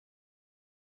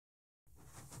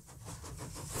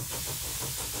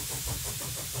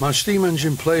My Steam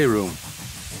Engine Playroom,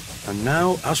 and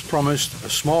now, as promised, a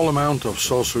small amount of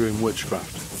Sorcery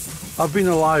Witchcraft. I've been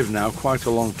alive now quite a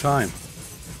long time,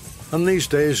 and these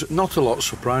days not a lot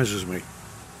surprises me.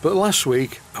 But last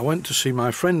week I went to see my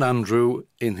friend Andrew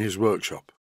in his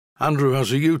workshop. Andrew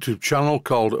has a YouTube channel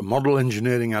called Model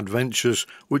Engineering Adventures,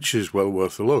 which is well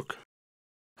worth a look.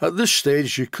 At this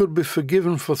stage you could be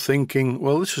forgiven for thinking,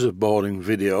 well, this is a boring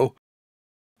video,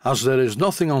 as there is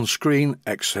nothing on screen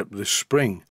except this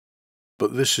spring.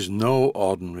 But this is no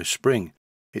ordinary spring.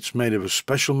 It's made of a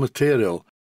special material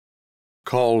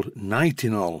called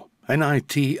Nitinol,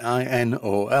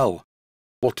 N-I-T-I-N-O-L.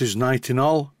 What is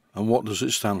Nitinol and what does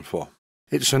it stand for?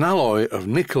 It's an alloy of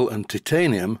nickel and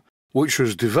titanium which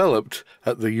was developed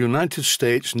at the United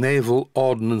States Naval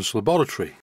Ordnance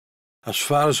Laboratory. As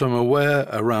far as I'm aware,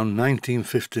 around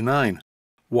 1959.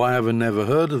 Why have I never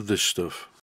heard of this stuff?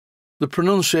 The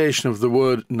pronunciation of the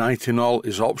word nitinol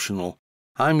is optional.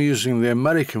 I'm using the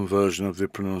American version of the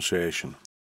pronunciation.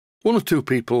 One or two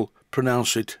people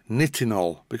pronounce it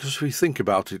Nitinol because if you think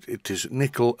about it, it is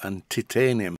nickel and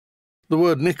titanium. The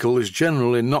word nickel is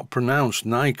generally not pronounced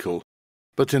nickel,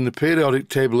 but in the periodic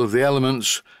table of the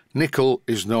elements, nickel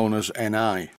is known as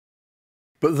Ni.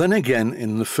 But then again,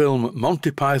 in the film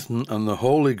Monty Python and the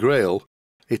Holy Grail,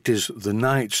 it is the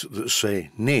knights that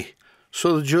say Ni,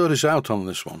 so the jury's out on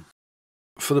this one.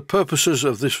 For the purposes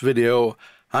of this video,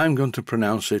 I'm going to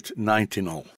pronounce it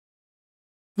nitinol.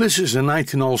 This is a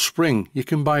nitinol spring. You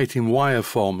can buy it in wire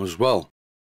form as well.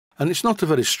 And it's not a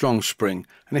very strong spring,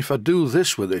 and if I do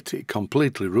this with it, it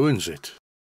completely ruins it.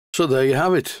 So there you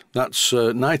have it. That's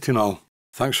nitinol.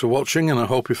 Thanks for watching, and I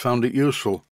hope you found it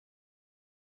useful.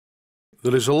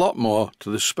 There is a lot more to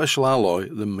this special alloy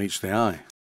than meets the eye.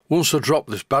 Once I drop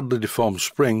this badly deformed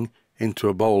spring into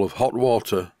a bowl of hot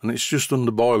water, and it's just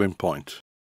under boiling point,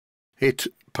 it,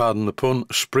 pardon the pun,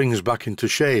 springs back into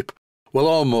shape. Well,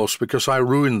 almost, because I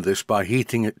ruined this by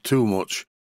heating it too much.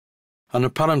 And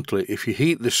apparently, if you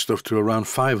heat this stuff to around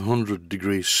 500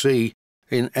 degrees C,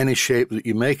 in any shape that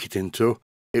you make it into,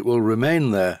 it will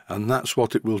remain there, and that's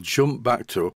what it will jump back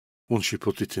to once you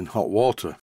put it in hot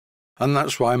water. And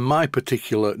that's why my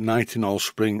particular nitinol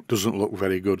spring doesn't look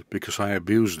very good, because I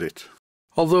abused it.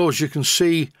 Although, as you can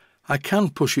see, I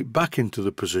can push it back into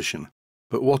the position,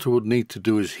 but what I would need to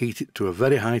do is heat it to a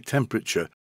very high temperature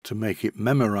to make it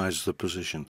memorize the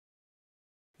position.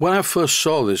 When I first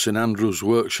saw this in Andrew's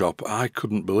workshop, I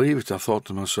couldn't believe it. I thought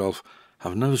to myself,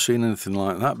 I've never seen anything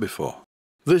like that before.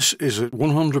 This is at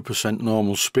 100%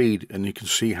 normal speed, and you can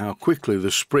see how quickly the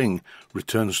spring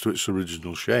returns to its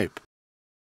original shape.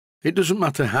 It doesn't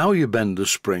matter how you bend the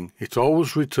spring, it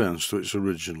always returns to its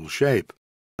original shape,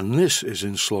 and this is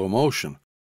in slow motion.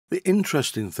 The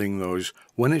interesting thing, though, is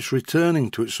when it's returning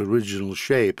to its original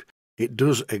shape, it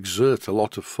does exert a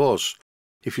lot of force.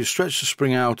 If you stretch the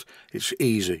spring out, it's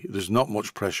easy, there's not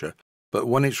much pressure, but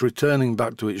when it's returning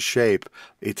back to its shape,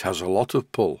 it has a lot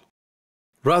of pull.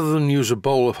 Rather than use a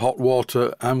bowl of hot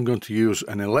water, I'm going to use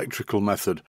an electrical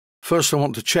method. First, I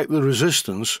want to check the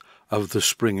resistance of the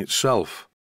spring itself.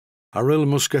 I really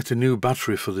must get a new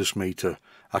battery for this meter.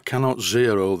 I cannot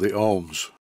zero the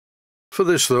ohms. For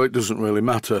this, though, it doesn't really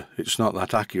matter, it's not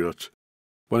that accurate.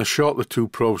 When I short the two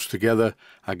probes together,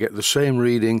 I get the same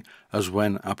reading as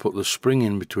when I put the spring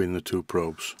in between the two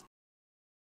probes.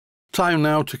 Time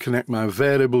now to connect my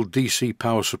variable DC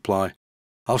power supply.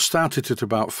 I'll start it at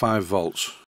about 5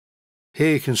 volts.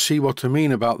 Here you can see what I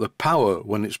mean about the power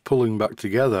when it's pulling back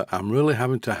together. I'm really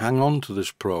having to hang on to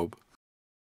this probe.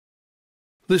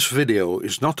 This video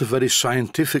is not a very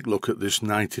scientific look at this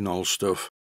nitinol stuff.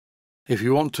 If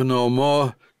you want to know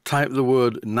more, type the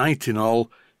word nitinol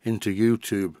into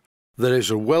YouTube. There is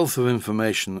a wealth of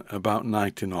information about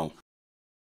nitinol.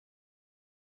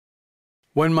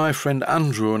 When my friend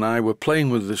Andrew and I were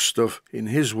playing with this stuff in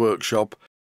his workshop,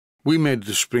 we made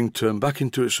the spring turn back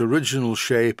into its original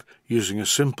shape using a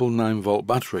simple 9-volt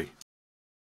battery.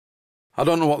 I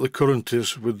don't know what the current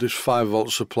is with this 5-volt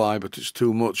supply, but it's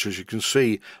too much. As you can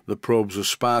see, the probes are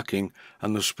sparking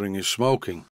and the spring is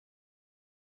smoking.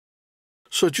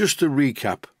 So just to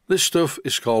recap, this stuff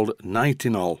is called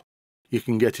nitinol. You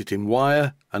can get it in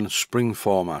wire and spring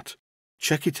format.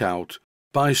 Check it out,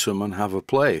 buy some and have a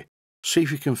play. See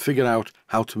if you can figure out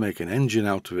how to make an engine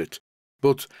out of it.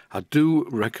 But I do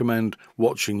recommend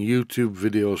watching YouTube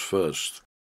videos first.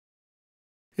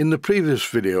 In the previous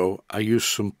video, I used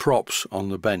some props on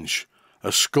the bench,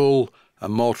 a skull, a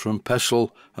mortar and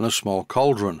pestle and a small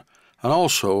cauldron, and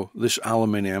also this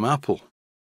aluminium apple.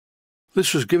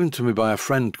 This was given to me by a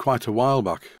friend quite a while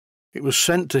back. It was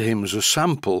sent to him as a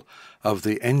sample of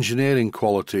the engineering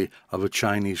quality of a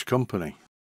Chinese company.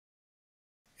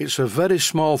 It's a very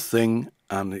small thing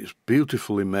and it's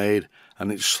beautifully made,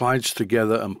 and it slides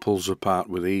together and pulls apart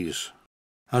with ease.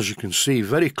 As you can see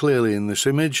very clearly in this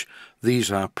image,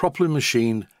 these are properly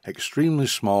machined, extremely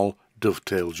small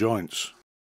dovetail joints.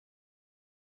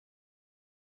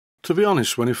 To be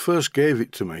honest, when he first gave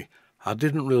it to me, I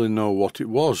didn't really know what it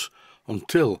was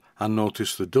until I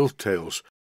noticed the dovetails,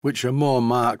 which are more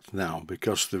marked now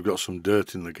because they've got some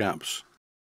dirt in the gaps.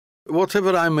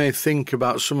 Whatever I may think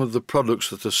about some of the products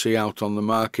that I see out on the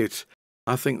market,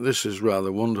 I think this is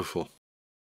rather wonderful.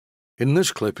 In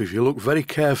this clip, if you look very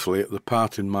carefully at the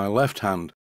part in my left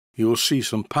hand, you will see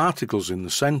some particles in the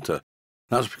centre.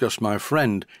 That's because my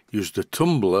friend used a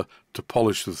tumbler to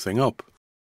polish the thing up,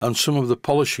 and some of the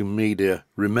polishing media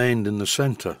remained in the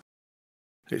centre.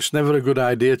 It's never a good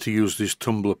idea to use these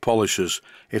tumbler polishers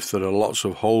if there are lots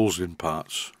of holes in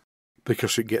parts,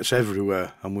 because it gets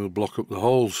everywhere and will block up the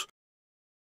holes.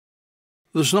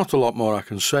 There's not a lot more I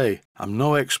can say. I'm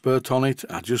no expert on it.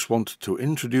 I just wanted to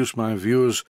introduce my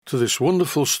viewers to this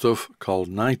wonderful stuff called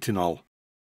Nitinol.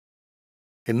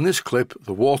 In this clip,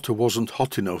 the water wasn't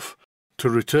hot enough to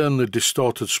return the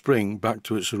distorted spring back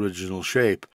to its original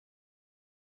shape.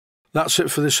 That's it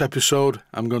for this episode.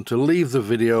 I'm going to leave the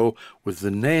video with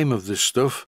the name of this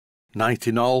stuff,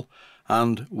 Nitinol,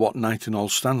 and what Nitinol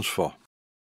stands for.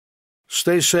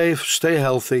 Stay safe, stay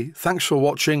healthy, thanks for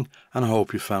watching, and I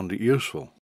hope you found it useful.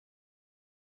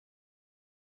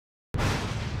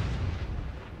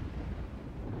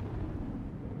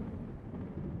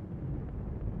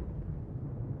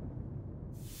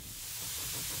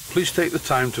 Please take the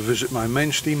time to visit my My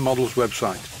Steam Models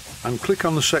website and click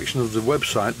on the section of the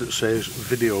website that says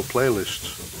Video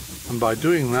Playlists. And by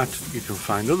doing that, you can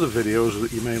find other videos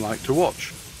that you may like to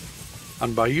watch.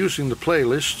 And by using the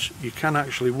playlists, you can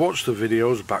actually watch the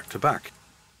videos back to back.